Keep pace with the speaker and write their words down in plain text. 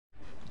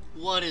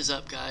What is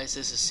up, guys?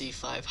 This is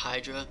C5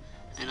 Hydra,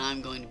 and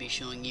I'm going to be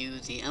showing you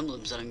the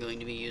emblems that I'm going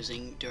to be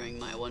using during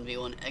my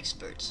 1v1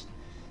 experts.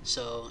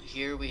 So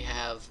here we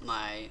have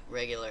my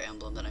regular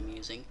emblem that I'm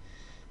using.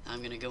 I'm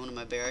going to go into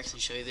my barracks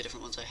and show you the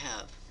different ones I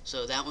have.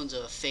 So that one's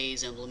a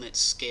phase emblem. It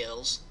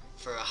scales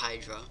for a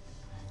Hydra.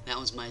 That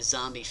one's my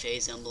zombie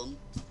phase emblem.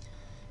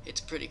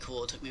 It's pretty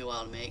cool. It took me a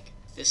while to make.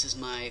 This is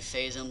my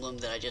phase emblem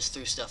that I just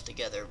threw stuff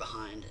together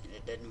behind, and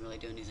it didn't really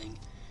do anything.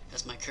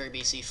 That's my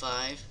Kirby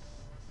C5.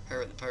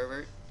 Her the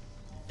Pervert.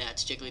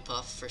 That's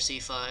Jigglypuff for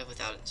C5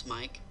 without its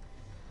mic.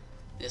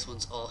 This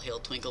one's All Hail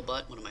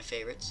Twinklebutt, one of my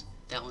favorites.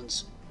 That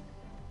one's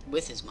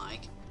with his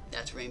mic.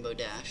 That's Rainbow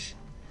Dash.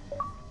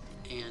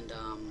 And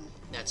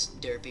that's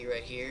Derpy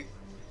right here.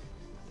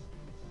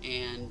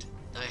 And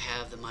I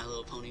have the My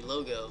Little Pony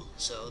logo,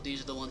 so these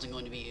are the ones I'm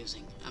going to be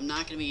using. I'm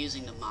not going to be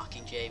using the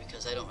Mockingjay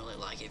because I don't really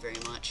like it very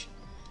much.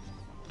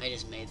 I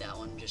just made that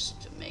one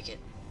just to make it.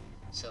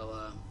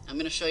 So I'm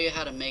going to show you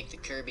how to make the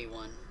Kirby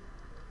one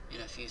in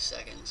a few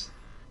seconds.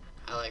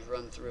 I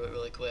run through it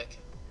really quick.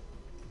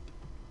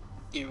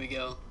 Here we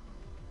go.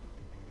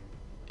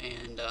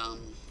 And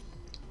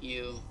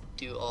you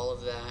do all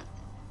of that.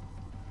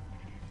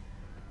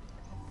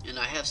 And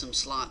I have some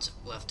slots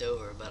left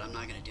over, but I'm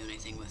not going to do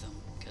anything with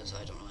them because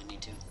I don't really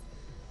need to.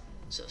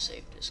 So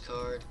save,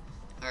 discard.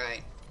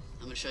 Alright,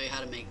 I'm going to show you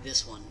how to make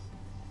this one.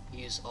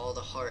 Use all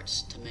the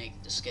hearts to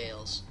make the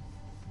scales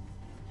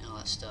and all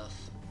that stuff.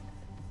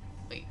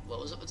 Wait,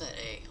 what was up with that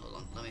A? Hold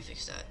on, let me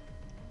fix that.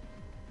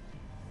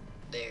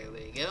 There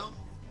we go.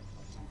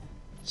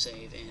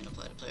 Save and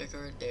apply to player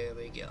card. There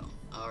we go.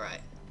 Alright.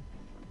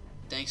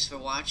 Thanks for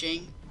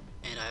watching,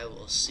 and I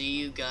will see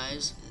you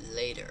guys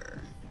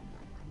later.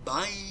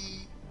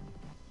 Bye!